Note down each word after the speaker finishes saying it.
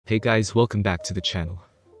Hey guys, welcome back to the channel.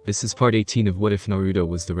 This is part 18 of What If Naruto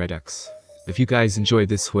Was the Red X. If you guys enjoy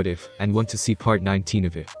this what if and want to see part 19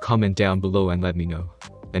 of it, comment down below and let me know.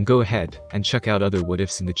 And go ahead and check out other what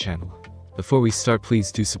ifs in the channel. Before we start,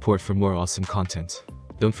 please do support for more awesome content.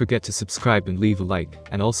 Don't forget to subscribe and leave a like,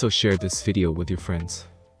 and also share this video with your friends.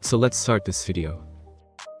 So let's start this video.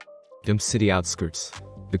 Dump City outskirts.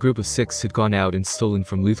 The group of 6 had gone out and stolen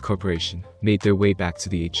from Luth Corporation, made their way back to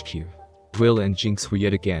the HQ. Dwayla and Jinx were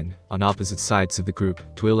yet again on opposite sides of the group,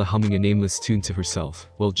 Dwayla humming a nameless tune to herself,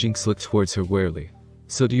 while Jinx looked towards her warily.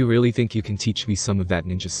 So do you really think you can teach me some of that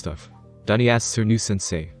ninja stuff? Dani asks her new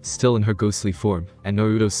sensei, still in her ghostly form, and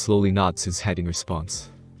Naruto slowly nods his head in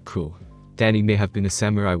response. Cool. Danny may have been a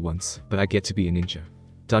samurai once, but I get to be a ninja.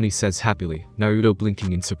 Dani says happily, Naruto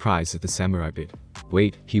blinking in surprise at the samurai bit.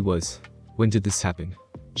 Wait, he was. When did this happen?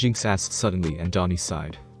 Jinx asked suddenly and Dani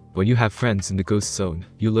sighed. When you have friends in the ghost zone,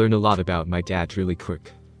 you learn a lot about my dad really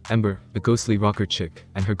quick. Ember, the ghostly rocker chick,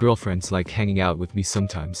 and her girlfriends like hanging out with me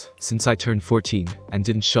sometimes, since I turned 14, and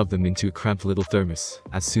didn't shove them into a cramped little thermos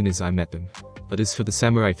as soon as I met them. But as for the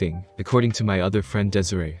samurai thing, according to my other friend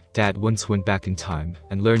Desiree, Dad once went back in time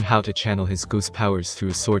and learned how to channel his ghost powers through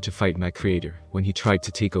a sword to fight my creator when he tried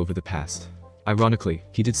to take over the past. Ironically,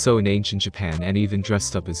 he did so in ancient Japan and even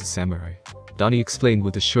dressed up as a samurai. Dani explained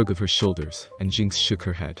with a shrug of her shoulders, and Jinx shook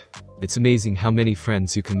her head. It's amazing how many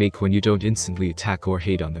friends you can make when you don't instantly attack or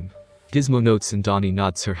hate on them. Gizmo notes and Dani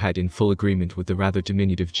nods her head in full agreement with the rather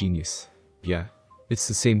diminutive genius. Yeah. It's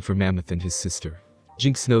the same for Mammoth and his sister.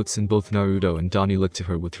 Jinx notes and both Naruto and Dani look to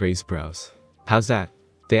her with raised brows. How's that?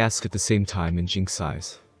 They ask at the same time and Jinx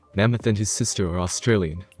sighs. Mammoth and his sister are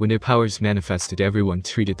Australian. When their powers manifested, everyone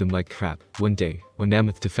treated them like crap. One day, when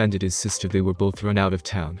Mammoth defended his sister, they were both run out of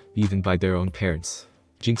town, even by their own parents.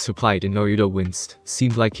 Jinx replied and Naruto winced.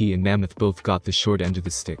 Seemed like he and Mammoth both got the short end of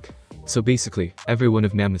the stick. So basically, every one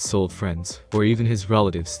of Mammoth's old friends, or even his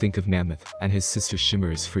relatives, think of Mammoth and his sister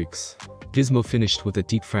Shimmer as freaks. Gizmo finished with a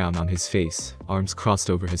deep frown on his face, arms crossed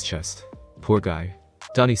over his chest. Poor guy.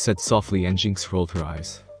 Dani said softly and Jinx rolled her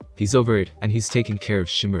eyes. He's over it, and he's taken care of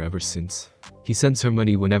Shimmer ever since. He sends her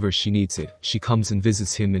money whenever she needs it, she comes and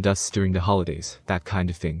visits him and us during the holidays, that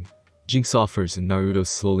kind of thing. Jinx offers and Naruto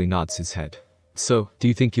slowly nods his head. So, do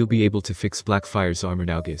you think you'll be able to fix Blackfire's armor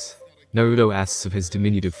now, Giz? Naruto asks of his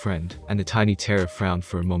diminutive friend, and the tiny Terra frowned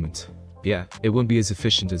for a moment. Yeah, it won't be as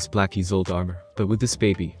efficient as Blackie's old armor, but with this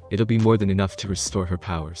baby, it'll be more than enough to restore her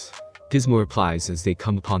powers. Gizmo replies as they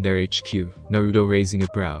come upon their HQ, Naruto raising a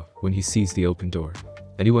brow when he sees the open door.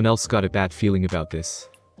 Anyone else got a bad feeling about this?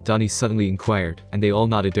 Dani suddenly inquired, and they all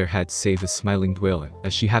nodded their heads save a smiling Dwayla,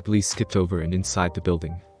 as she happily skipped over and inside the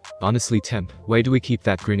building. Honestly, Temp, why do we keep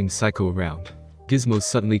that grinning psycho around? Gizmo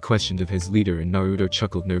suddenly questioned of his leader and Naruto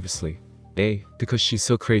chuckled nervously. Because she's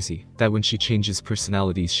so crazy, that when she changes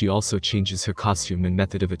personalities she also changes her costume and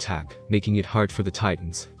method of attack, making it hard for the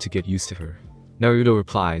Titans to get used to her. Naruto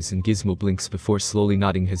replies and Gizmo blinks before slowly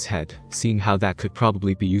nodding his head, seeing how that could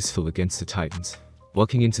probably be useful against the Titans.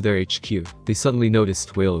 Walking into their HQ, they suddenly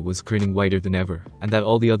noticed Dwayla was grinning whiter than ever, and that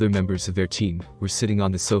all the other members of their team were sitting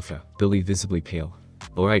on the sofa, Billy visibly pale.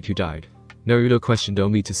 Alright, who died? Naruto questioned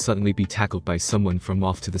only to suddenly be tackled by someone from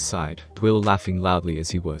off to the side, Dwayla laughing loudly as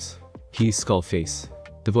he was. He's Skullface.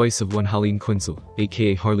 The voice of one Harleen Quinzel,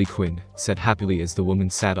 aka Harley Quinn, said happily as the woman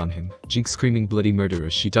sat on him, Jinx screaming bloody murder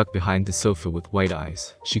as she ducked behind the sofa with white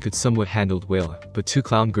eyes. She could somewhat handle Dwayla, but 2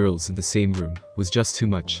 clown girls in the same room was just too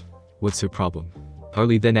much. What's her problem?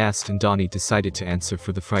 Harley then asked and Dani decided to answer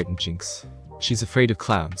for the frightened Jinx. She's afraid of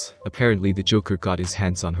clowns, apparently the Joker got his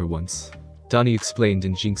hands on her once. Dani explained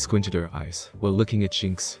and Jinx squinted her eyes, while looking at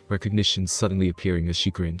Jinx, recognition suddenly appearing as she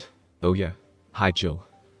grinned. Oh yeah. Hi Jill.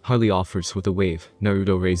 Harley offers with a wave,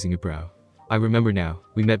 Naruto raising a brow. I remember now,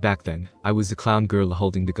 we met back then, I was the clown girl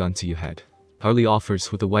holding the gun to your head. Harley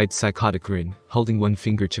offers with a wide psychotic grin, holding one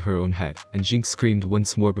finger to her own head, and Jinx screamed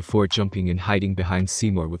once more before jumping and hiding behind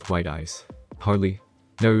Seymour with white eyes. Harley?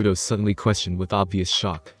 Naruto suddenly questioned with obvious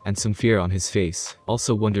shock, and some fear on his face,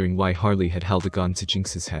 also wondering why Harley had held a gun to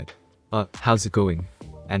Jinx's head. How's it going?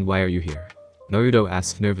 And why are you here? Naruto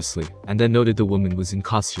asked nervously, and then noted the woman was in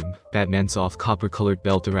costume, Batman's off copper-colored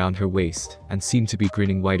belt around her waist, and seemed to be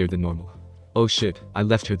grinning whiter than normal. Oh shit, I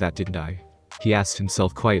left her that didn't I? He asked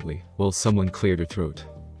himself quietly, while someone cleared her throat.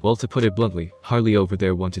 Well, to put it bluntly, Harley over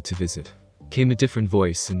there wanted to visit. Came a different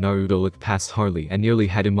voice and Naruto looked past Harley and nearly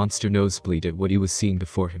had a monster nosebleed at what he was seeing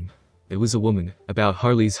before him. It was a woman, about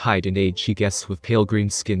Harley's height and age he guessed, with pale green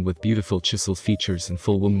skin with beautiful chiseled features and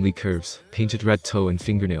full womanly curves, painted red toe and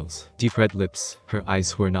fingernails, deep red lips. Her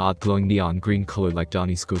eyes were an odd glowing neon green color like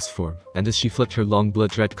Donnie's ghost form, and as she flipped her long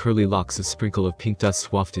blood red curly locks a sprinkle of pink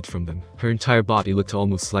dust wafted from them. Her entire body looked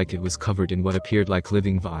almost like it was covered in what appeared like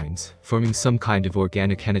living vines, forming some kind of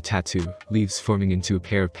organic henna tattoo, leaves forming into a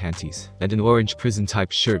pair of panties, and an orange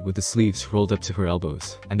prison-type shirt with the sleeves rolled up to her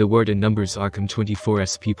elbows, and the word and numbers Arkham 24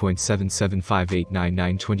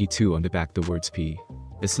 SP.77589922 on the back, the words P.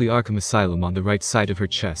 Isley Arkham Asylum on the right side of her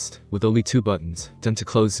chest, with only 2 buttons, done to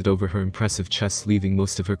close it over her impressive chest, leaving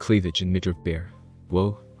most of her cleavage and midriff bare.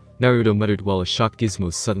 Whoa. Naruto muttered while a shocked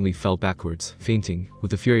Gizmo suddenly fell backwards, fainting,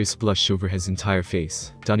 with a furious blush over his entire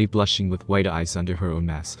face, Donnie blushing with white eyes under her own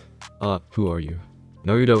mask. Who are you?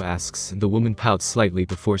 Naruto asks, and the woman pouts slightly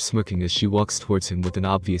before smirking as she walks towards him with an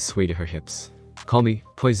obvious sway to her hips. Call me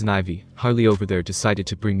Poison Ivy. Harley over there decided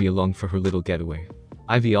to bring me along for her little getaway.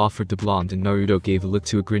 Ivy offered the blonde, and Naruto gave a look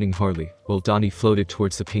to a grinning Harley, while Donnie floated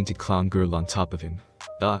towards the painted clown girl on top of him.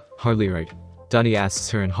 Harley right? Donnie asks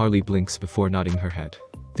her, and Harley blinks before nodding her head.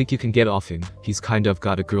 Think you can get off him, he's kind of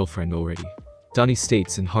got a girlfriend already. Donnie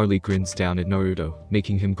states, and Harley grins down at Naruto,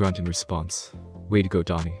 making him grunt in response. Way to go,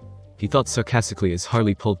 Donnie. He thought sarcastically as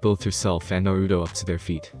Harley pulled both herself and Naruto up to their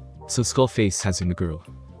feet. So Skullface has him a girl.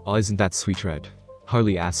 Oh, isn't that sweet, Red?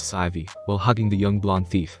 Harley asks Ivy, while hugging the young blonde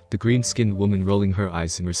thief, the green-skinned woman rolling her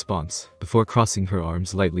eyes in response, before crossing her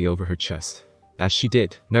arms lightly over her chest. As she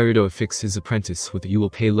did, Naruto affixed his apprentice with a "you will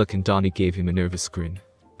pay" look, and Donnie gave him a nervous grin.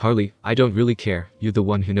 Harley, I don't really care, you're the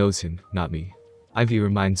one who knows him, not me. Ivy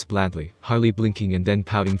reminds blandly, Harley blinking and then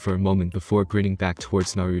pouting for a moment before grinning back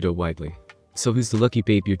towards Naruto widely. So who's the lucky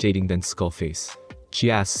babe you're dating then, Skullface? She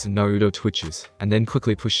asks, and Naruto twitches, and then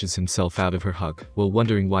quickly pushes himself out of her hug, while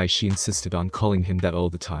wondering why she insisted on calling him that all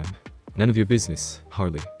the time. None of your business,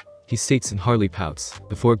 Harley. He states, and Harley pouts,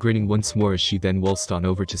 before grinning once more as she then waltzed on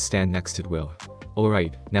over to stand next to Will.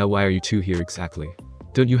 Alright, now why are you two here exactly?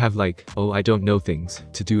 Don't you have I don't know, things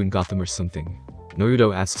to do in Gotham or something?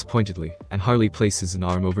 Naruto asks pointedly, and Harley places an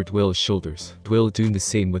arm over Will's shoulders, Will doing the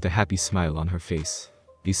same with a happy smile on her face.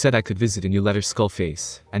 You said I could visit and you let her,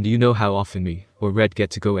 Skullface, and do you know how often me or Red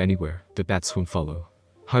get to go anywhere the bats won't follow?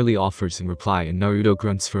 Harley offers in reply, and Naruto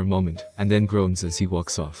grunts for a moment, and then groans as he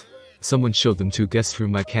walks off. Someone showed them to a guest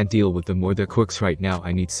room, I can't deal with them or their quirks right now,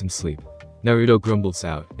 I need some sleep. Naruto grumbles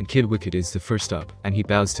out, and Kid Wicked is the first up, and he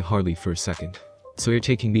bows to Harley for a second. So you're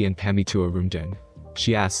taking me and Pammy to our room den?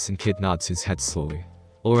 She asks, and Kid nods his head slowly.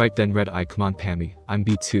 Alright then, Red Eye, come on Pammy, I'm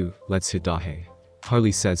B2, let's hit Dahe.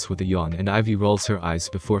 Harley says with a yawn, and Ivy rolls her eyes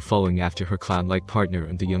before following after her clown-like partner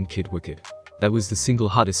and the young Kid Wicked. That was the single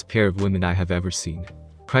hottest pair of women I have ever seen.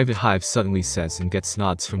 Private Hive suddenly says, and gets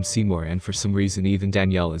nods from Seymour and for some reason even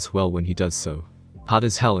Danielle as well when he does so. Hot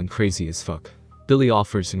as hell and crazy as fuck. Billy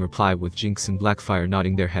offers in reply, with Jinx and Blackfire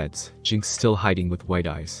nodding their heads, Jinx still hiding with white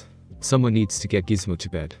eyes. Someone needs to get Gizmo to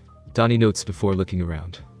bed. Donnie notes before looking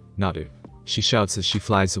around. Not it. She shouts as she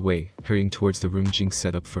flies away, hurrying towards the room Jinx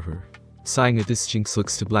set up for her. Sighing at this, Jinx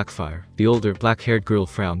looks to Blackfire. The older, black-haired girl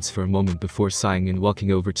frowns for a moment before sighing and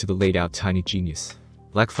walking over to the laid-out tiny genius.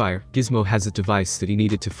 Blackfire, Gizmo has a device that he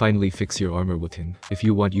needed to finally fix your armor with him. If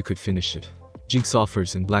you want, you could finish it. Jinx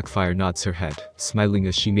offers, and Blackfire nods her head, smiling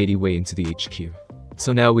as she made her way into the HQ.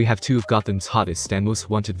 So now we have two of Gotham's hottest and most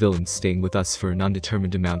wanted villains staying with us for an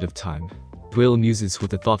undetermined amount of time. Will muses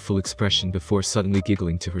with a thoughtful expression before suddenly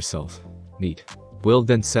giggling to herself. Neat. Will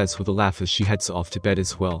then says with a laugh as she heads off to bed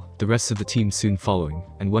as well, the rest of the team soon following,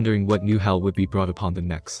 and wondering what new hell would be brought upon them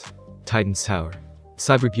next. Titan's Tower.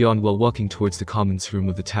 Cyborg yawned while walking towards the commons room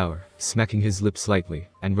of the tower, smacking his lips lightly,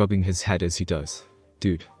 and rubbing his head as he does.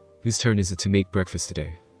 Dude, whose turn is it to make breakfast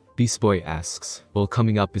today? Beast Boy asks, while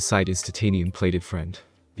coming up beside his titanium-plated friend.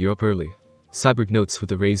 You're up early. Cyborg notes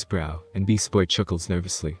with a raised brow, and Beast Boy chuckles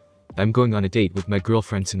nervously. I'm going on a date with my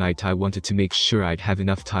girlfriend tonight, I wanted to make sure I'd have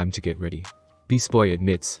enough time to get ready. Beast Boy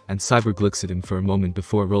admits, and Cyborg looks at him for a moment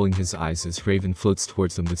before rolling his eyes as Raven floats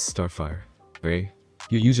towards them with Starfire. Ray?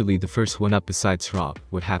 You're usually the first one up besides Rob,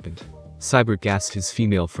 what happened? Cyborg gasped his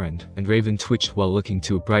female friend, and Raven twitched while looking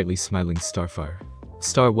to a brightly smiling Starfire.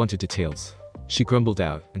 Star wanted details. She grumbled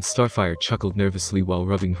out, and Starfire chuckled nervously while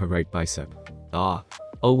rubbing her right bicep. Oh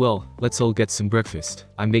well, let's all get some breakfast,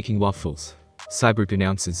 I'm making waffles. Cyborg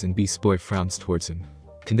announces, and Beast Boy frowns towards him.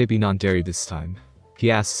 Can they be non-dairy this time? He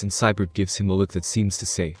asks, and Cyborg gives him a look that seems to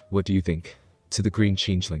say, what do you think? To the green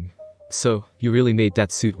changeling. So, you really made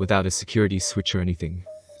that suit without a security switch or anything?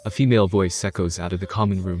 A female voice echoes out of the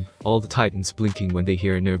common room, all the Titans blinking when they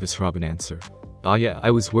hear a nervous Robin answer. Yeah, I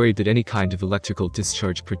was worried that any kind of electrical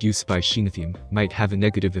discharge produced by Shenithium might have a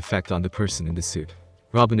negative effect on the person in the suit.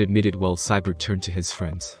 Robin admitted while Cyborg turned to his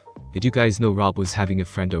friends. Did you guys know Rob was having a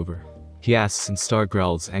friend over? He asks and Star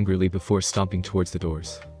growls angrily before stomping towards the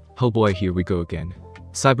doors. Oh boy, here we go again.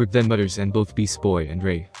 Cyborg then mutters and both Beast Boy and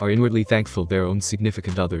Ray are inwardly thankful their own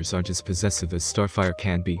significant others aren't as possessive as Starfire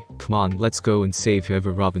can be. Come on, let's go and save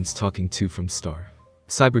whoever Robin's talking to from Star.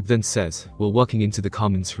 Cyborg then says, while walking into the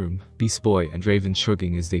commons room, Beast Boy and Raven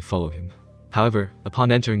shrugging as they follow him. However,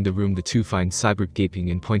 upon entering the room the two find Cyborg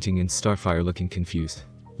gaping and pointing and Starfire looking confused.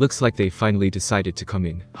 Looks like they finally decided to come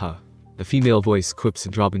in, huh? A female voice quips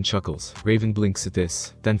and Robin chuckles. Raven blinks at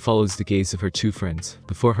this, then follows the gaze of her two friends,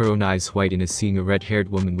 before her own eyes widen as seeing a red-haired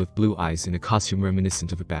woman with blue eyes in a costume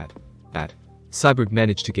reminiscent of a bat. Cyborg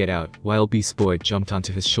managed to get out, while Beast Boy jumped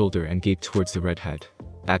onto his shoulder and gaped towards the redhead.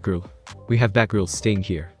 Batgirl. We have Batgirl staying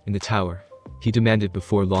here, in the tower, he demanded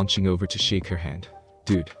before launching over to shake her hand.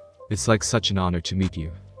 Dude. It's like such an honor to meet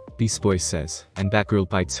you, Beast Boy says, and Batgirl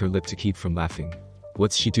bites her lip to keep from laughing.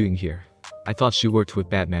 What's she doing here? I thought she worked with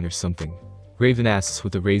Batman or something. Raven asks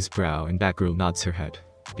with a raised brow and Batgirl nods her head.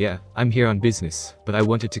 Yeah, I'm here on business, but I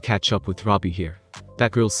wanted to catch up with Robbie here,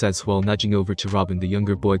 Batgirl says while nudging over to Robin, the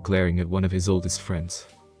younger boy glaring at one of his oldest friends.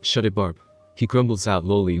 Shut it, Barb. He grumbles out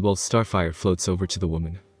lowly while Starfire floats over to the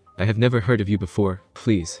woman. I have never heard of you before,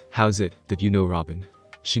 please, how's it that you know Robin?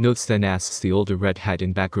 She notes then asks the older redhead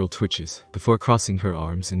and Batgirl twitches, before crossing her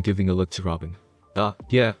arms and giving a look to Robin.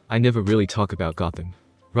 Yeah, I never really talk about Gotham.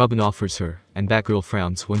 Robin offers her, and Batgirl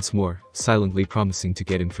frowns once more, silently promising to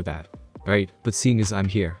get him for that. Right, but seeing as I'm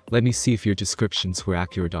here, let me see if your descriptions were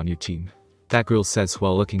accurate on your team. Batgirl says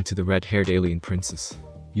while looking to the red-haired alien princess.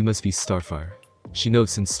 You must be Starfire. She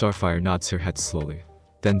notes and Starfire nods her head slowly.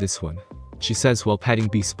 Then this one. She says while patting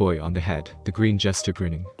Beast Boy on the head, the green jester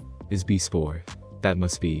grinning. Is Beast Boy. That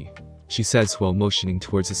must be. She says while motioning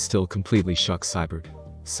towards a still completely shocked Cyborg.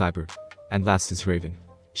 And last is Raven.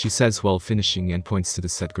 She says while finishing and points to the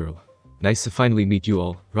set girl. Nice to finally meet you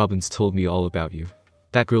all, Robin's told me all about you.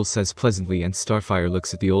 Batgirl says pleasantly and Starfire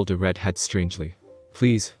looks at the older redhead strangely.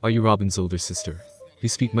 Please, are you Robin's older sister? You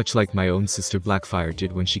speak much like my own sister Blackfire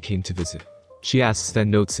did when she came to visit. She asks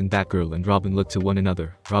then notes and Batgirl and Robin look to one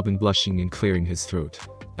another, Robin blushing and clearing his throat.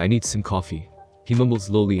 I need some coffee. He mumbles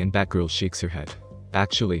lowly and Batgirl shakes her head.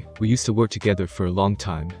 Actually, we used to work together for a long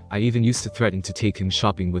time. I even used to threaten to take him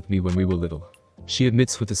shopping with me when we were little. She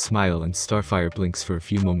admits with a smile and Starfire blinks for a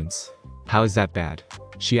few moments. How is that bad?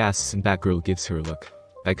 She asks and Batgirl gives her a look.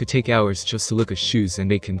 I could take hours just to look at shoes and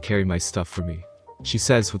make him carry my stuff for me. She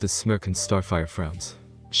says with a smirk and Starfire frowns.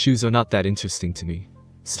 Shoes are not that interesting to me.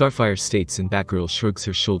 Starfire states and Batgirl shrugs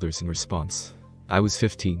her shoulders in response. I was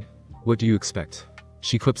 15. What do you expect?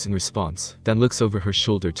 She quips in response, then looks over her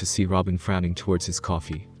shoulder to see Robin frowning towards his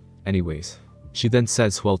coffee. Anyways. She then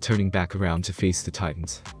says while turning back around to face the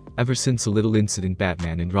Titans. Ever since a little incident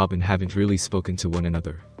Batman and Robin haven't really spoken to one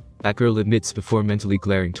another. Batgirl admits before mentally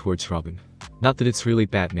glaring towards Robin. Not that it's really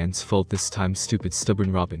Batman's fault this time, stupid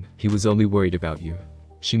stubborn Robin, he was only worried about you.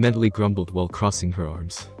 She mentally grumbled while crossing her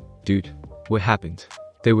arms. Dude. What happened?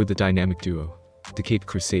 They were the dynamic duo. The Caped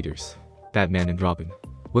Crusaders. Batman and Robin.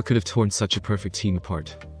 What could have torn such a perfect team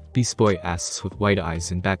apart? Beast Boy asks with wide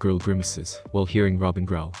eyes and Batgirl grimaces, while hearing Robin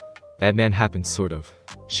growl. Batman happened sort of.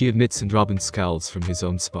 She admits and Robin scowls from his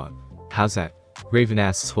own spot. How's that? Raven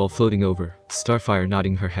asks while floating over, Starfire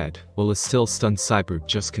nodding her head, while a still stunned Cyborg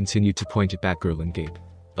just continued to point at Batgirl and gape.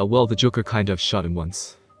 Oh well, the Joker kind of shot him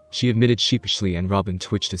once. She admitted sheepishly and Robin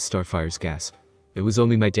twitched at Starfire's gasp. It was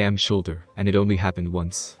only my damn shoulder, and it only happened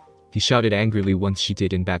once. He shouted angrily once she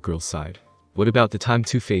did in Batgirl's side. What about the time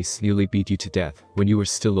Two-Face nearly beat you to death, when you were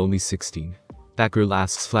still only 16? Batgirl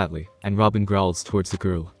asks flatly, and Robin growls towards the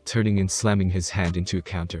girl, turning and slamming his hand into a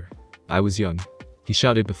counter. I was young. He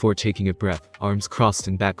shouted before taking a breath, arms crossed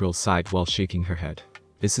in Batgirl's side while shaking her head.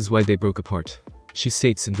 This is why they broke apart. She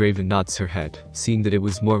states and Raven nods her head, seeing that it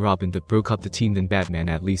was more Robin that broke up the team than Batman,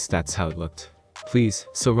 at least that's how it looked. Please,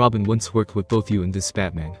 so Robin once worked with both you and this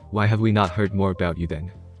Batman, why have we not heard more about you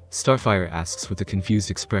then? Starfire asks with a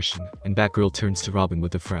confused expression, and Batgirl turns to Robin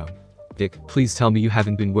with a frown. Dick, please tell me you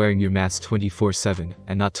haven't been wearing your mask 24/7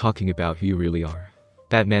 and not talking about who you really are.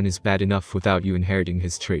 Batman is bad enough without you inheriting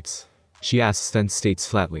his traits. She asks then states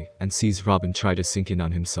flatly, and sees Robin try to sink in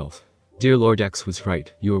on himself. Dear Lord X was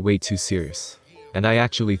right, you are way too serious. And I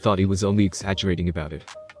actually thought he was only exaggerating about it.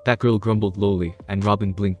 Batgirl grumbled lowly, and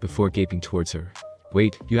Robin blinked before gaping towards her.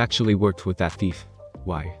 Wait, you actually worked with that thief?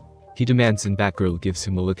 Why? He demands and Batgirl gives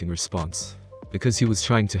him a look in response. Because he was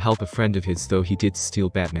trying to help a friend of his, though he did steal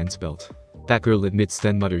Batman's belt. Batgirl admits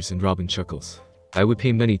then mutters and Robin chuckles. I would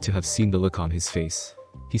pay money to have seen the look on his face.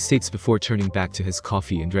 He states before turning back to his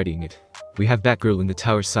coffee and readying it. We have Batgirl in the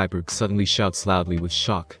tower. Cyborg suddenly shouts loudly with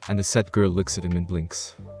shock, and the Seth girl looks at him and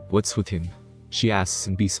blinks. What's with him? She asks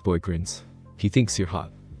and Beast Boy grins. He thinks you're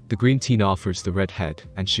hot. The green teen offers the red head,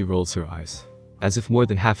 and she rolls her eyes. As if more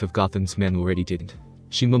than half of Gotham's men already didn't.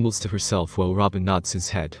 She mumbles to herself while Robin nods his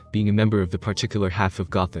head, being a member of the particular half of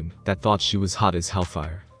Gotham that thought she was hot as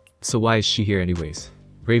hellfire. So why is she here anyways?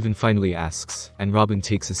 Raven finally asks, and Robin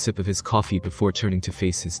takes a sip of his coffee before turning to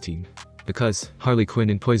face his team. Because Harley Quinn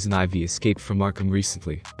and Poison Ivy escaped from Arkham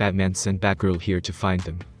recently, Batman sent Batgirl here to find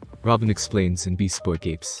them. Robin explains and Beast Boy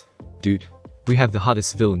gapes. Dude. We have the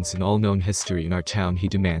hottest villains in all known history in our town, he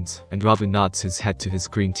demands, and Robin nods his head to his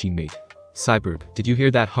green teammate. Cyborg, did you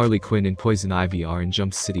hear that Harley Quinn and Poison Ivy are in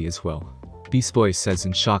Jump City as well? Beast Boy says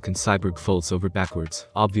in shock and Cyborg falls over backwards,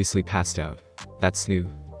 obviously passed out. That's new.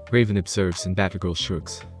 Raven observes and Batgirl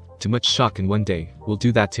shrugs. Too much shock in one day, we'll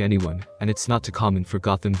do that to anyone, and it's not too common for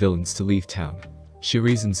Gotham villains to leave town. She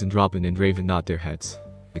reasons and Robin and Raven nod their heads.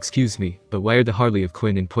 Excuse me, but why are the Harley of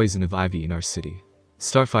Quinn and Poison of Ivy in our city?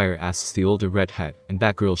 Starfire asks the older redhead, and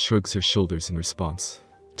Batgirl shrugs her shoulders in response.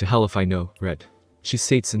 To hell if I know, Red. She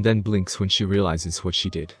states and then blinks when she realizes what she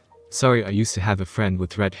did. Sorry, I used to have a friend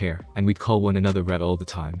with red hair, and we'd call one another Red all the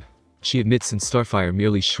time. She admits and Starfire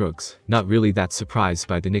merely shrugs, not really that surprised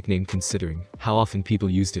by the nickname considering how often people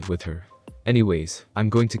used it with her. Anyways, I'm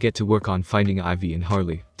going to get to work on finding Ivy and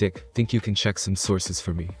Harley. Dick, think you can check some sources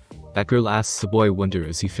for me? Batgirl asks the boy Wonder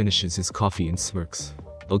as he finishes his coffee and smirks.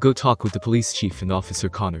 I'll go talk with the police chief and Officer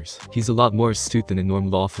Connors. He's a lot more astute than a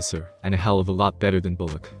normal officer, and a hell of a lot better than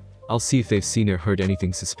Bullock. I'll see if they've seen or heard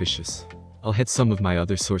anything suspicious. I'll hit some of my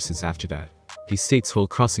other sources after that. He states while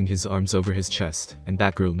crossing his arms over his chest, and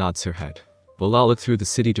Batgirl nods her head. Well, I'll look through the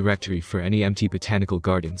city directory for any empty botanical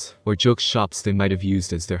gardens, or joke shops they might have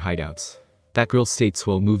used as their hideouts. Batgirl states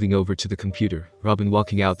while moving over to the computer, Robin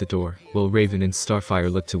walking out the door, while Raven and Starfire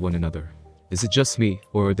look to one another. Is it just me,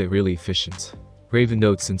 or are they really efficient? Raven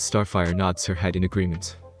notes and Starfire nods her head in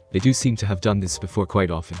agreement. They do seem to have done this before quite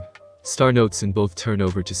often. Star notes and both turn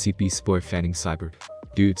over to see Beast Boy fanning Cyborg.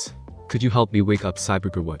 Dudes, could you help me wake up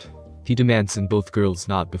Cyborg or what? He demands and both girls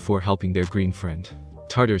nod before helping their green friend.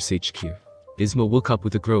 Tartarus HQ. Gizmo woke up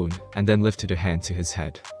with a groan, and then lifted a hand to his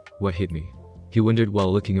head. What hit me? He wondered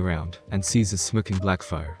while looking around, and sees a smirking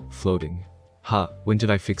Blackfire, floating. Ha, when did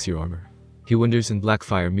I fix your armor? He wonders and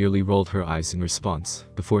Blackfire merely rolled her eyes in response,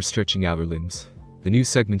 before stretching out her limbs. The new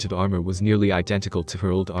segmented armor was nearly identical to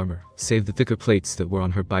her old armor, save the thicker plates that were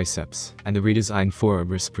on her biceps, and the redesigned forearm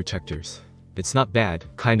wrist protectors. It's not bad,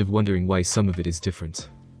 kind of wondering why some of it is different.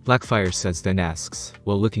 Blackfire says then asks,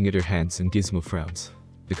 while looking at her hands and Gizmo frowns.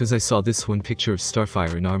 Because I saw this one picture of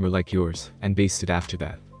Starfire in armor like yours, and based it after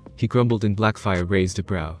that. He grumbled and Blackfire raised a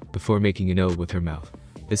brow, before making an O with her mouth.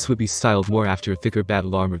 This would be styled more after a thicker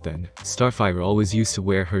battle armor then. Starfire always used to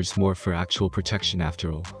wear hers more for actual protection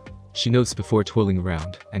after all. She notes before twirling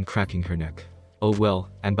around, and cracking her neck. Oh well,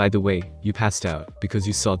 and by the way, you passed out, because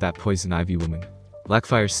you saw that Poison Ivy woman.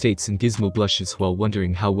 Blackfire states and Gizmo blushes while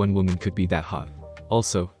wondering how one woman could be that hot.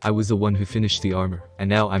 Also, I was the one who finished the armor, and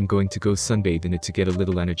now I'm going to go sunbathe in it to get a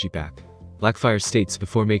little energy back. Blackfire states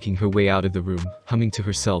before making her way out of the room, humming to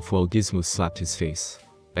herself while Gizmo slapped his face.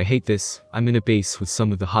 I hate this, I'm in a base with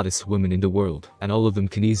some of the hottest women in the world, and all of them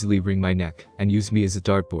can easily wring my neck, and use me as a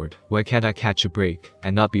dartboard. Why can't I catch a break,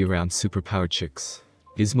 and not be around superpowered chicks?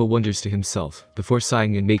 Gizmo wonders to himself, before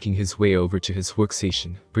sighing and making his way over to his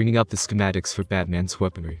workstation, bringing up the schematics for Batman's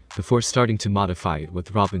weaponry, before starting to modify it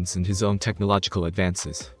with Robin's and his own technological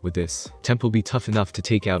advances. With this, Temp will be tough enough to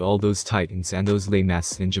take out all those titans and those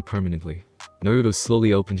lame-ass ninja permanently. Naruto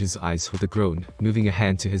slowly opened his eyes with a groan, moving a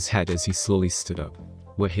hand to his head as he slowly stood up.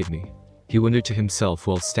 What hit me? He wondered to himself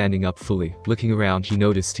while standing up fully. Looking around he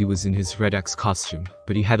noticed he was in his Red X costume,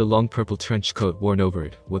 but he had a long purple trench coat worn over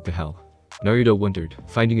it. What the hell? Naruto wondered,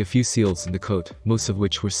 finding a few seals in the coat, most of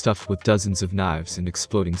which were stuffed with dozens of knives and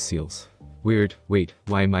exploding seals. Weird, wait,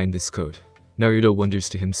 why am I in this coat? Naruto wonders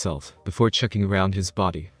to himself, before checking around his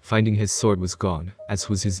body, finding his sword was gone, as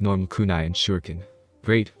was his normal kunai and shuriken.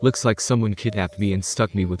 Great, looks like someone kidnapped me and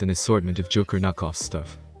stuck me with an assortment of Joker knockoff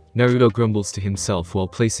stuff. Naruto grumbles to himself while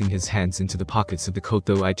placing his hands into the pockets of the coat.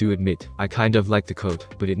 Though I do admit, I kind of like the coat,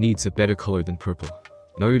 but it needs a better color than purple.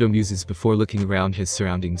 Naruto muses before looking around his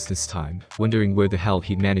surroundings this time, wondering where the hell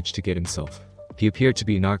he'd managed to get himself. He appeared to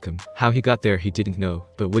be in Arkham. How he got there he didn't know,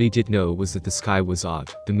 but what he did know was that the sky was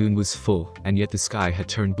odd. The moon was full, and yet the sky had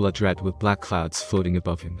turned blood red with black clouds floating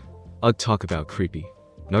above him. Ugh, talk about creepy.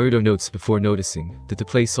 Naruto notes before noticing that the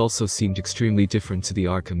place also seemed extremely different to the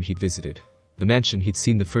Arkham he'd visited. The mansion he'd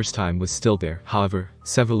seen the first time was still there, however,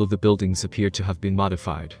 several of the buildings appeared to have been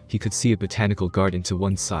modified. He could see a botanical garden to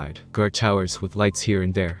one side, guard towers with lights here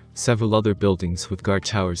and there, several other buildings with guard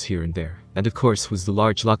towers here and there, and of course was the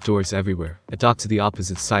large locked doors everywhere. A dock to the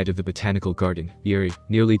opposite side of the botanical garden, eerie,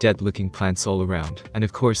 nearly dead-looking plants all around, and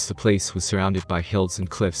of course the place was surrounded by hills and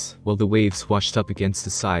cliffs, while the waves washed up against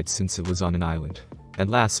the sides since it was on an island.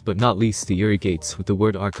 And last but not least, the eerie gates with the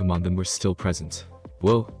word Arkham on them were still present.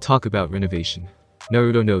 Whoa, talk about renovation.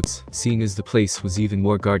 Naruto notes, seeing as the place was even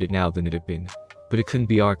more guarded now than it had been. But it couldn't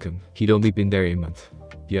be Arkham, he'd only been there a month.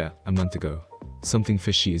 Yeah, a month ago. Something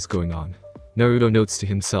fishy is going on. Naruto notes to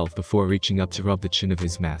himself before reaching up to rub the chin of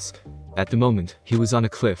his mask. At the moment, he was on a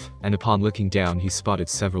cliff, and upon looking down he spotted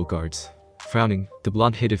several guards. Frowning, the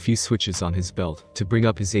blonde hit a few switches on his belt to bring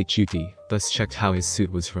up his HUD, thus checked how his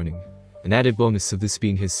suit was running. An added bonus of this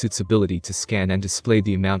being his suit's ability to scan and display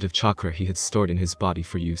the amount of chakra he had stored in his body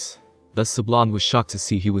for use. Thus the blonde was shocked to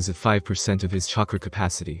see he was at 5% of his chakra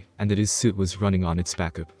capacity, and that his suit was running on its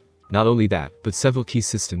backup. Not only that, but several key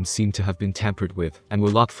systems seemed to have been tampered with, and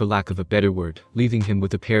were locked for lack of a better word, leaving him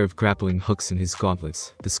with a pair of grappling hooks in his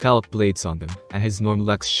gauntlets, the scalloped blades on them, and his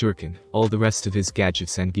normal X shuriken, all the rest of his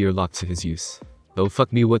gadgets and gear locked to his use. Oh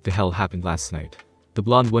fuck me, what the hell happened last night? The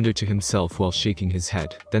blonde wondered to himself while shaking his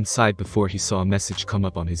head, then sighed before he saw a message come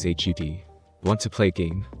up on his HUD. Want to play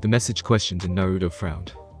game? The message questioned and Naruto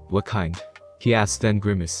frowned. What kind? He asked then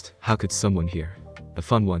grimaced. How could someone hear? A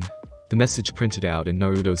fun one. The message printed out and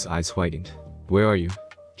Naruto's eyes widened. Where are you?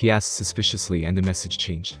 He asked suspiciously and the message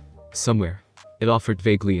changed. Somewhere. It offered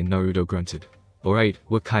vaguely and Naruto grunted. Alright,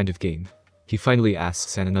 what kind of game? He finally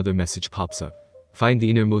asks and another message pops up. Find the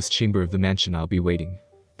innermost chamber of the mansion, I'll be waiting.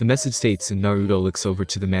 The message states and Naruto looks over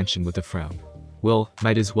to the mansion with a frown. Well,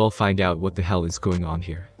 might as well find out what the hell is going on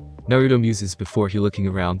here. Naruto muses before he looking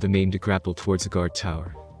around the main to grapple towards a guard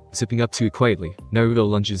tower. Zipping up to it quietly, Naruto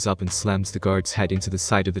lunges up and slams the guard's head into the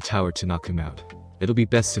side of the tower to knock him out. It'll be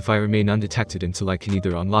best if I remain undetected until I can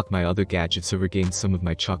either unlock my other gadgets or regain some of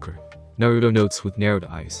my chakra. Naruto notes with narrowed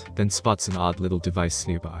eyes, then spots an odd little device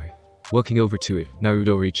nearby. Walking over to it,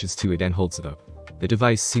 Naruto reaches to it and holds it up. The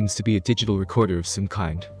device seems to be a digital recorder of some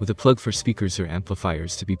kind, with a plug for speakers or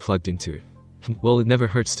amplifiers to be plugged into it. Well, it never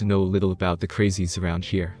hurts to know a little about the crazies around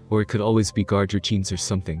here, or it could always be guard routines or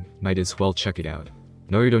something, might as well check it out.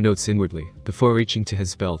 Naruto notes inwardly, before reaching to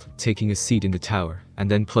his belt, taking a seat in the tower,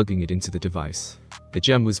 and then plugging it into the device. The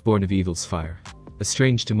gem was born of evil's fire. A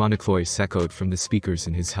strange demonic voice echoed from the speakers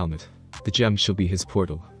in his helmet. The gem shall be his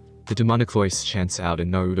portal. The demonic voice chants out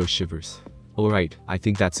and Naruto shivers. Alright, I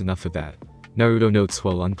think that's enough of that. Naruto notes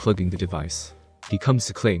while unplugging the device. He comes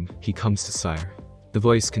to claim, he comes to sire. The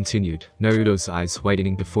voice continued, Naruto's eyes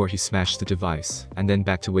widening before he smashed the device, and then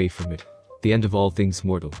backed away from it. The end of all things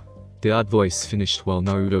mortal. The odd voice finished while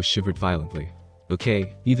Naruto shivered violently.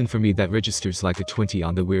 Okay, even for me that registers like a 20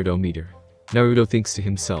 on the weirdo meter. Naruto thinks to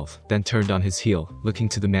himself, then turned on his heel, looking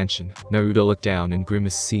to the mansion. Naruto looked down and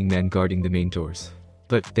grimaced seeing men guarding the main doors.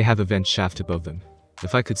 But, they have a vent shaft above them.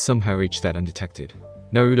 If I could somehow reach that undetected.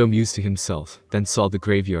 Naruto mused to himself, then saw the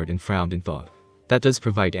graveyard and frowned and thought. That does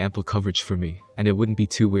provide ample coverage for me, and it wouldn't be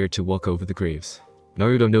too weird to walk over the graves.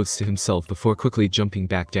 Naruto notes to himself before quickly jumping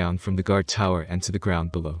back down from the guard tower and to the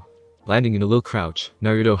ground below. Landing in a low crouch,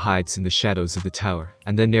 Naruto hides in the shadows of the tower,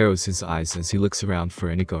 and then narrows his eyes as he looks around for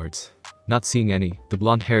any guards. Not seeing any, the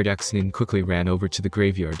blonde-haired ex-nin quickly ran over to the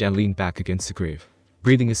graveyard and leaned back against the grave.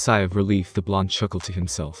 Breathing a sigh of relief, the blonde chuckled to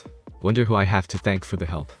himself. Wonder who I have to thank for the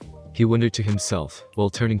help. He wondered to himself, while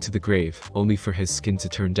turning to the grave, only for his skin to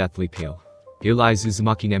turn deathly pale. Here lies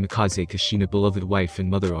Uzumaki Namikaze Kushina, beloved wife and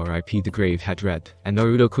mother, RIP, the grave had read, and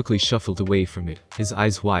Naruto quickly shuffled away from it, his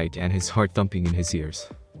eyes wide and his heart thumping in his ears.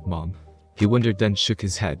 Mom. He wondered, then shook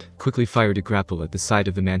his head, quickly fired a grapple at the side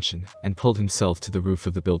of the mansion, and pulled himself to the roof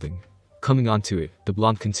of the building. Coming onto it, the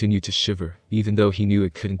blonde continued to shiver, even though he knew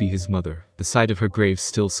it couldn't be his mother. The sight of her grave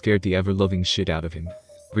still scared the ever-loving shit out of him.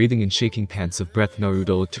 Breathing and shaking pants of breath,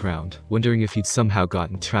 Naruto looked around, wondering if he'd somehow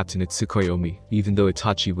gotten trapped in Tsukuyomi, even though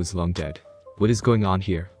Itachi was long dead. What is going on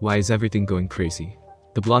here? Why is everything going crazy?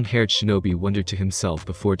 The blonde-haired shinobi wondered to himself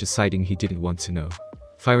before deciding he didn't want to know.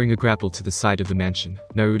 Firing a grapple to the side of the mansion,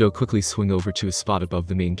 Naruto quickly swung over to a spot above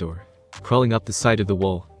the main door. Crawling up the side of the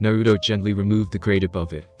wall, Naruto gently removed the grate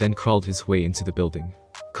above it, then crawled his way into the building.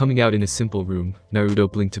 Coming out in a simple room, Naruto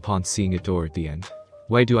blinked upon seeing a door at the end.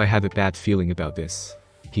 Why do I have a bad feeling about this?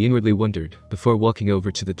 He inwardly wondered, before walking over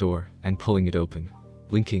to the door, and pulling it open.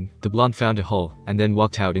 Blinking, the blonde found a hall, and then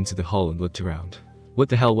walked out into the hall and looked around. What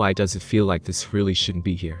the hell, why does it feel like this really shouldn't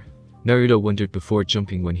be here? Naruto wondered before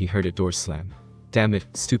jumping when he heard a door slam. Damn it,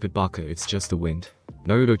 stupid baka, it's just the wind.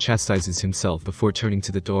 Naruto chastises himself before turning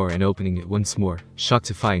to the door and opening it once more, shocked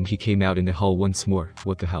to find he came out in the hall once more.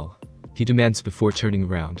 What the hell? He demands before turning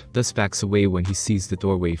around, thus backs away when he sees the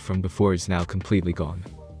doorway from before is now completely gone.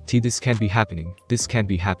 This can't be happening, this can't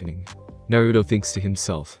be happening. Naruto thinks to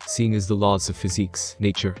himself, seeing as the laws of physics,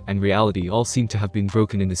 nature, and reality all seem to have been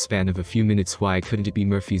broken in the span of a few minutes, why couldn't it be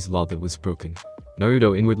Murphy's law that was broken?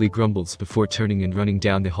 Naruto inwardly grumbles before turning and running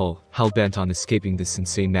down the hall, hell-bent on escaping this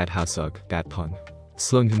insane madhouse. Ugh, bad pun.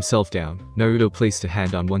 Slowing himself down, Naruto placed a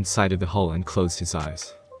hand on one side of the hall and closed his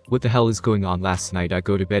eyes. What the hell is going on? Last night I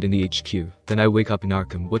go to bed in the HQ, then I wake up in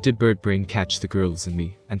Arkham. What did Bird Brain catch the girls and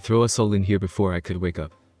me, and throw us all in here before I could wake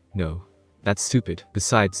up? No. That's stupid.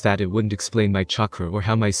 Besides that, it wouldn't explain my chakra or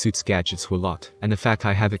how my suit's gadgets were locked, and the fact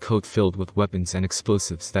I have a coat filled with weapons and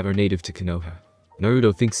explosives that are native to Konoha.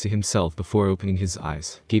 Naruto thinks to himself before opening his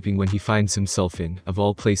eyes, gaping when he finds himself in, of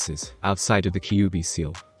all places, outside of the Kyuubi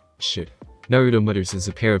seal. Shit. Naruto mutters as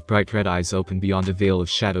a pair of bright red eyes open beyond a veil of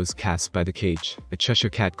shadows cast by the cage, a Cheshire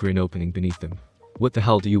cat grin opening beneath them. What the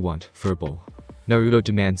hell do you want, furball? Naruto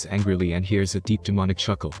demands angrily and hears a deep demonic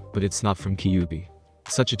chuckle, but it's not from Kyuubi.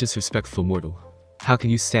 Such a disrespectful mortal. How can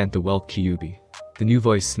you stand the whelp, Kyuubi? The new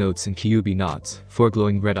voice notes and Kyuubi nods, four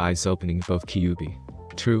glowing red eyes opening above Kyuubi.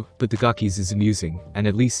 True, but the Gaki's is amusing, and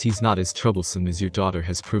at least he's not as troublesome as your daughter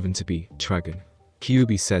has proven to be, Trigun.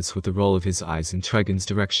 Kyuubi says with a roll of his eyes in Trigun's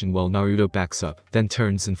direction while Naruto backs up, then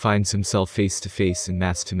turns and finds himself face to face and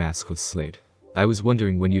mask to mask with Slade. I was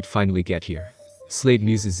wondering when you'd finally get here. Slade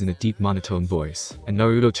muses in a deep monotone voice, and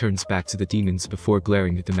Naruto turns back to the demons before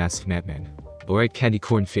glaring at the masked madman. Alright, candy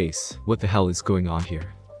corn face, what the hell is going on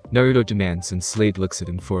here? Naruto demands and Slade looks at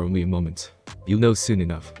him for only a moment. You'll know soon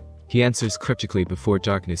enough. He answers cryptically before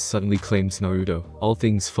darkness suddenly claims Naruto, all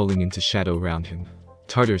things falling into shadow around him.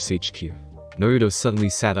 Tartarus HQ. Naruto suddenly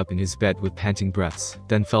sat up in his bed with panting breaths,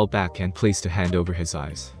 then fell back and placed a hand over his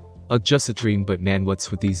eyes. Ugh, just a dream, but man,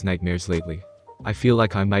 what's with these nightmares lately? I feel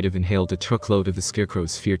like I might have inhaled a truckload of the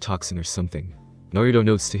scarecrow's fear toxin or something. Naruto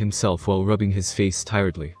notes to himself while rubbing his face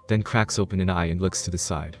tiredly, then cracks open an eye and looks to the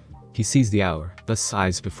side. He sees the hour, thus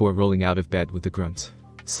sighs before rolling out of bed with a grunt.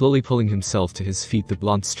 Slowly pulling himself to his feet, the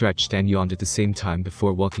blonde stretched and yawned at the same time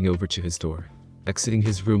before walking over to his door. Exiting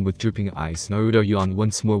his room with drooping eyes, Naruto yawned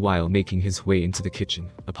once more while making his way into the kitchen.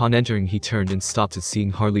 Upon entering, he turned and stopped at seeing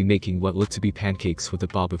Harley making what looked to be pancakes with a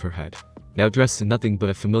bob of her head. Now dressed in nothing but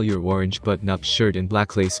a familiar orange button-up shirt and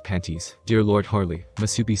black lace panties. Dear Lord Harley,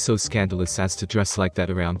 must you be so scandalous as to dress like that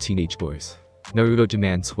around teenage boys? Naruto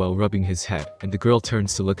demands while rubbing his head, and the girl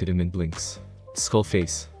turns to look at him and blinks. Skull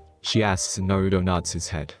face? She asks and Naruto nods his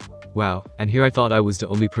head. Wow, and here I thought I was the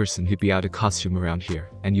only person who'd be out of costume around here,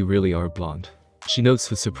 and you really are blonde. She notes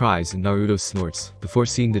with surprise and Naruto snorts, before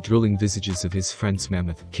seeing the drooling visages of his friends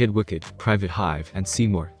Mammoth, Kid Wicked, Private Hive, and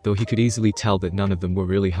Seymour, though he could easily tell that none of them were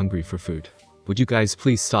really hungry for food. Would you guys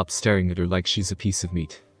please stop staring at her like she's a piece of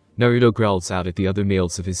meat? Naruto growls out at the other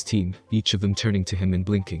males of his team, each of them turning to him and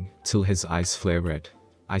blinking, till his eyes flare red.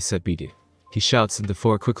 I said beat it. He shouts and the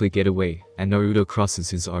four quickly get away, and Naruto crosses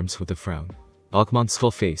his arms with a frown. Agumon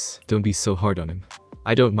skull face, don't be so hard on him.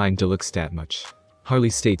 I don't mind the looks that much. Harley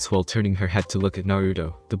states while turning her head to look at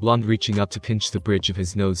Naruto, the blonde reaching up to pinch the bridge of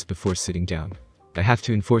his nose before sitting down. I have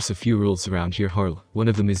to enforce a few rules around here, Harl. One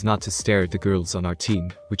of them is not to stare at the girls on our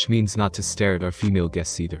team, which means not to stare at our female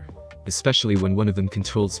guests either. Especially when one of them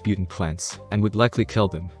controls mutant plants, and would likely kill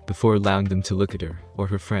them, before allowing them to look at her, or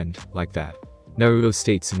her friend, like that. Naruto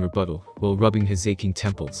states in rebuttal, while rubbing his aching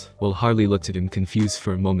temples, while Harley looked at him confused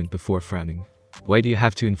for a moment before frowning. Why do you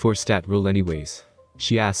have to enforce that rule anyways?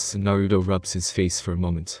 She asks and Naruto rubs his face for a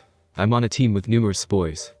moment. I'm on a team with numerous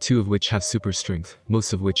boys, 2 of which have super strength,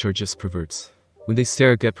 most of which are just perverts. When they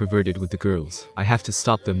stare or get perverted with the girls, I have to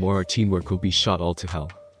stop them or our teamwork will be shot all to hell.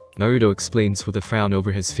 Naruto explains with a frown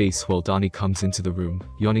over his face while Donnie comes into the room,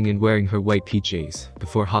 yawning and wearing her white PJs,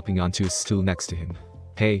 before hopping onto a stool next to him.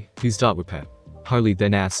 Hey, who's that Pet? Harley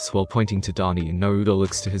then asks while pointing to Donnie and Naruto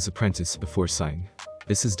looks to his apprentice before sighing.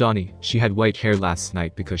 This is Donnie, she had white hair last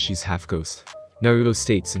night because she's half ghost. Naruto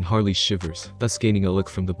states and Harley shivers, thus gaining a look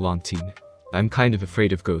from the blonde teen. I'm kind of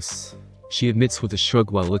afraid of ghosts. She admits with a shrug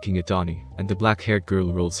while looking at Donnie, and the black-haired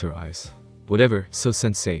girl rolls her eyes. Whatever, so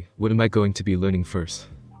sensei, what am I going to be learning first?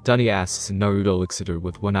 Donnie asks and Naruto looks at her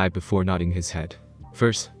with one eye before nodding his head.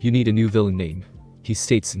 First, you need a new villain name. He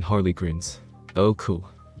states and Harley grins. Oh cool.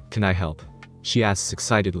 Can I help? She asks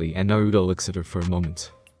excitedly and Naruto looks at her for a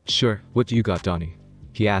moment. Sure, what do you got, Donnie?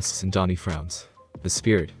 He asks and Donnie frowns. The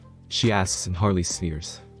spirit. She asks and Harley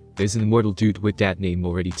sneers. There's an immortal dude with that name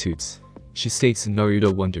already, toots. She states and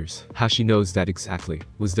Naruto wonders how she knows that exactly.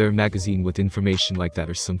 Was there a magazine with information like that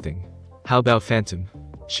or something? How about Phantom?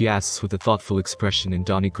 She asks with a thoughtful expression and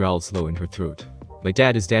Donnie growls low in her throat. My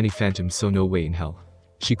dad is Danny Phantom, so no way in hell.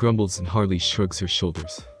 She grumbles and Harley shrugs her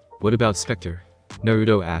shoulders. What about Spectre?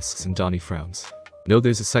 Naruto asks and Donnie frowns. No,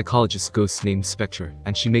 there's a psychologist ghost named Spectre,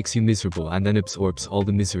 and she makes you miserable and then absorbs all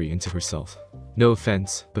the misery into herself. No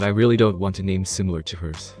offense, but I really don't want a name similar to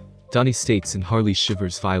hers. Donnie states and Harley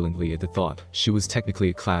shivers violently at the thought. She was technically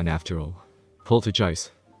a clown after all.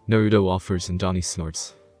 Poltergeist. Naruto offers and Donnie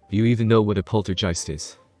snorts. Do you even know what a poltergeist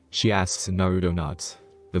is? She asks and Naruto nods.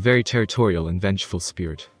 A very territorial and vengeful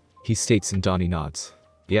spirit. He states and Donnie nods.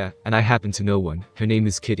 Yeah, and I happen to know one. Her name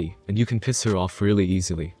is Kitty, and you can piss her off really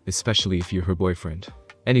easily, especially if you're her boyfriend.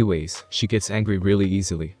 Anyways, she gets angry really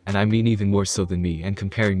easily, and I mean even more so than me and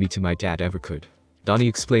comparing me to my dad ever could. Donnie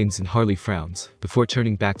explains and Harley frowns, before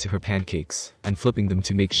turning back to her pancakes, and flipping them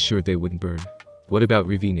to make sure they wouldn't burn. What about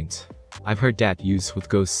revenants? I've heard that used with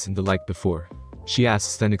ghosts and the like before. She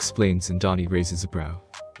asks then explains and Donnie raises a brow.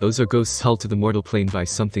 Those are ghosts held to the mortal plane by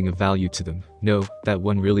something of value to them. No, that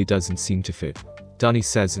one really doesn't seem to fit. Donnie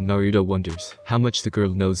says and Naruto wonders how much the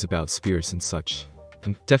girl knows about spirits and such.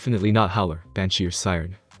 Definitely not Howler, Banshee or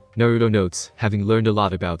Siren. Naruto notes, having learned a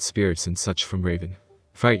lot about spirits and such from Raven.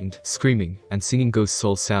 Frightened, screaming, and singing ghost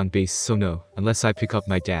soul sound bass, so no, unless I pick up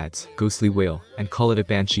my dad's ghostly wail and call it a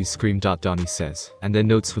banshee scream. Donnie says, and then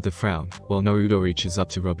notes with a frown, while Naruto reaches up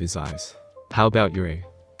to rub his eyes. How about Yurei?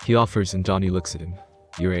 He offers and Donnie looks at him.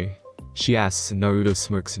 Yurei? She asks and Naruto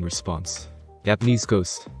smirks in response. Japanese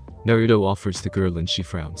ghost. Naruto offers the girl and she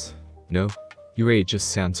frowns. No? Yurei just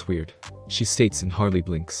sounds weird. She states and Harley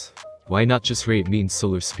blinks. Why not just Rei? It means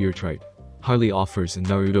solar spirit, right? Harley offers and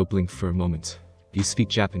Naruto blinked for a moment. You speak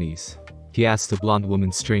Japanese? He asked the blonde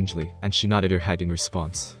woman strangely, and she nodded her head in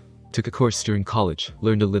response. Took a course during college,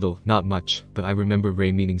 learned a little, not much, but I remember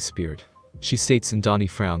Rei meaning spirit. She states and Donnie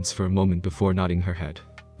frowns for a moment before nodding her head.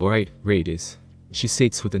 Alright, Rei it is. She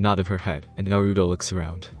states with a nod of her head, and Naruto looks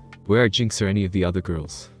around. Where are Jinx or any of the other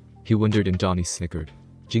girls? He wondered and Donnie snickered.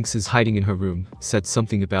 Jinx is hiding in her room, said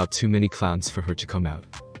something about too many clowns for her to come out.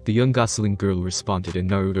 The young Gosling girl responded and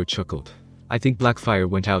Naruto chuckled. I think Blackfire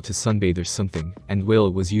went out to sunbathe or something, and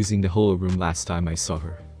Whale was using the holo room last time I saw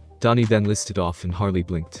her. Donnie then listed off and Harley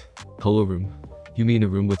blinked. Holo room? You mean a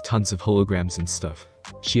room with tons of holograms and stuff?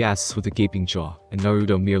 She asks with a gaping jaw, and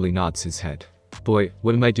Naruto merely nods his head. Boy,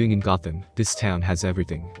 what am I doing in Gotham? This town has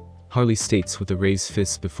everything. Harley states with a raised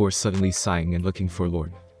fist before suddenly sighing and looking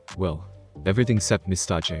forlorn. Well, everything except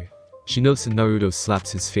Mistage. She notes and Naruto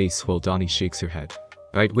slaps his face while Donnie shakes her head.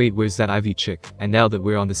 Right, wait, where's that Ivy chick? And now that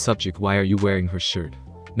we're on the subject, why are you wearing her shirt?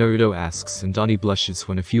 Naruto asks and Donnie blushes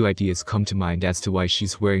when a few ideas come to mind as to why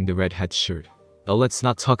she's wearing the red hat shirt. Oh, let's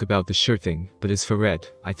not talk about the shirt thing, but as for red,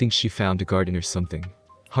 I think she found a garden or something.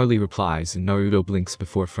 Harley replies and Naruto blinks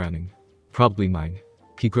before frowning. Probably mine.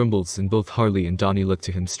 He grumbles and both Harley and Donnie look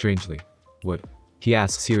to him strangely. What? He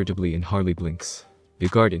asks irritably and Harley blinks. The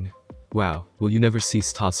garden? Wow, will you never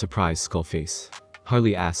cease to surprise Skullface?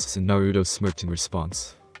 Harley asks and Naruto smirked in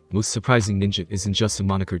response. Most surprising ninja isn't just a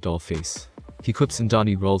moniker doll face. He quips and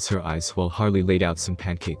Donnie rolls her eyes while Harley laid out some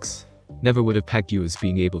pancakes. Never would have pegged you as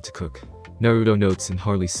being able to cook. Naruto notes and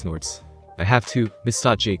Harley snorts. I have to,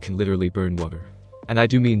 Mistage can literally burn water. And I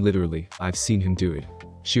do mean literally, I've seen him do it.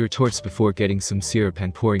 She retorts before getting some syrup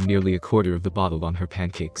and pouring nearly a quarter of the bottle on her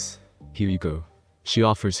pancakes. Here you go. She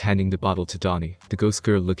offers, handing the bottle to Donnie, the ghost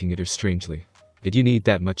girl looking at her strangely. Did you need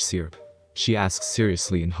that much syrup? She asks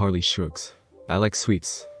seriously and Harley shrugs. I like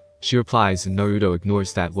sweets. She replies and Naruto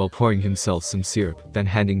ignores that while pouring himself some syrup, then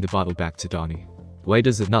handing the bottle back to Donnie. Why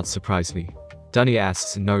does it not surprise me? Donnie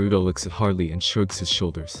asks and Naruto looks at Harley and shrugs his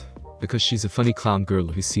shoulders. Because she's a funny clown girl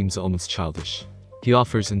who seems almost childish. He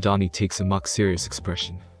offers and Donnie takes a mock serious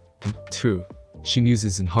expression. True. She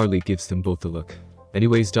muses and Harley gives them both a look.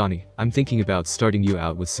 Anyways Donnie, I'm thinking about starting you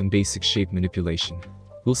out with some basic shape manipulation.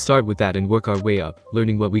 We'll start with that and work our way up,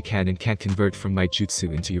 learning what we can and can't convert from my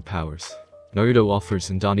jutsu into your powers. Naruto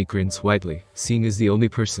offers and Donnie grins widely, seeing as the only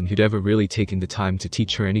person who'd ever really taken the time to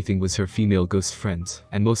teach her anything was her female ghost friends,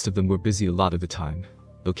 and most of them were busy a lot of the time.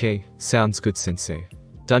 Okay, sounds good sensei.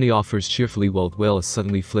 Donnie offers cheerfully while Whale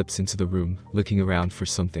suddenly flips into the room, looking around for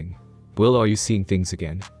something. Will, are you seeing things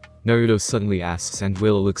again? Naruto suddenly asks and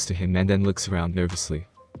Whale looks to him and then looks around nervously.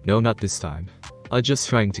 No, not this time. I'm just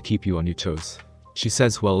trying to keep you on your toes. She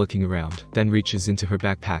says while looking around, then reaches into her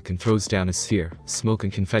backpack and throws down a sphere, smoke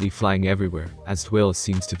and confetti flying everywhere, as Dwayla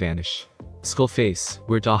seems to vanish. Skullface,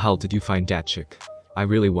 where the hell did you find that chick? I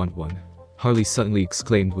really want one. Harley suddenly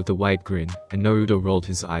exclaimed with a wide grin, and Naruto rolled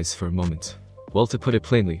his eyes for a moment. Well, to put it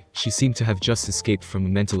plainly, she seemed to have just escaped from a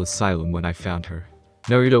mental asylum when I found her.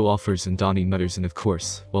 Naruto offers and Donnie mutters and of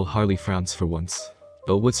course, while Harley frowns for once.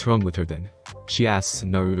 Oh, what's wrong with her then? She asks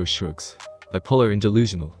and Naruto shrugs. Bipolar and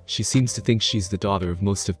delusional, she seems to think she's the daughter of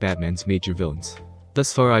most of Batman's major villains.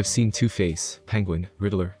 Thus far I've seen Two-Face, Penguin,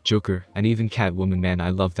 Riddler, Joker, and even Catwoman. Man, I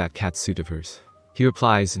love that cat suit of hers. He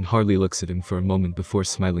replies and Harley looks at him for a moment before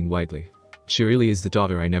smiling widely. She really is the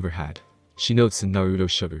daughter I never had. She notes and Naruto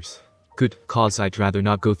shudders. Good, cause I'd rather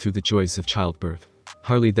not go through the joys of childbirth.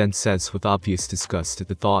 Harley then says with obvious disgust at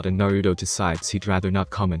the thought and Naruto decides he'd rather not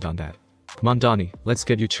comment on that. Come on Donnie, let's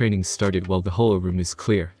get your training started while the whole room is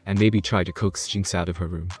clear, and maybe try to coax Jinx out of her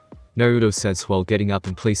room. Naruto says while getting up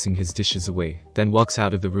and placing his dishes away, then walks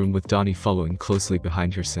out of the room with Donnie following closely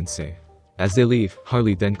behind her sensei. As they leave,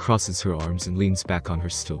 Harley then crosses her arms and leans back on her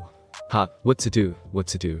stool. What to do, what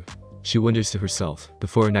to do? She wonders to herself,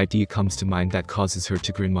 before an idea comes to mind that causes her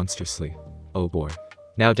to grin monstrously. Oh boy.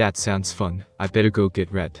 Now that sounds fun, I better go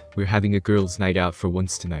get ready. We're having a girls' night out for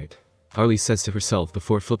once tonight. Harley says to herself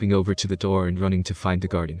before flipping over to the door and running to find the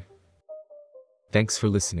garden. Thanks for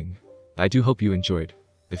listening. I do hope you enjoyed.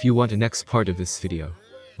 If you want the next part of this video,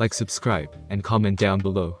 like, subscribe, and comment down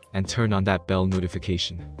below, and turn on that bell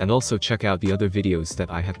notification, and also check out the other videos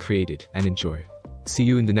that I have created, and enjoy. See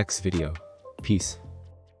you in the next video. Peace.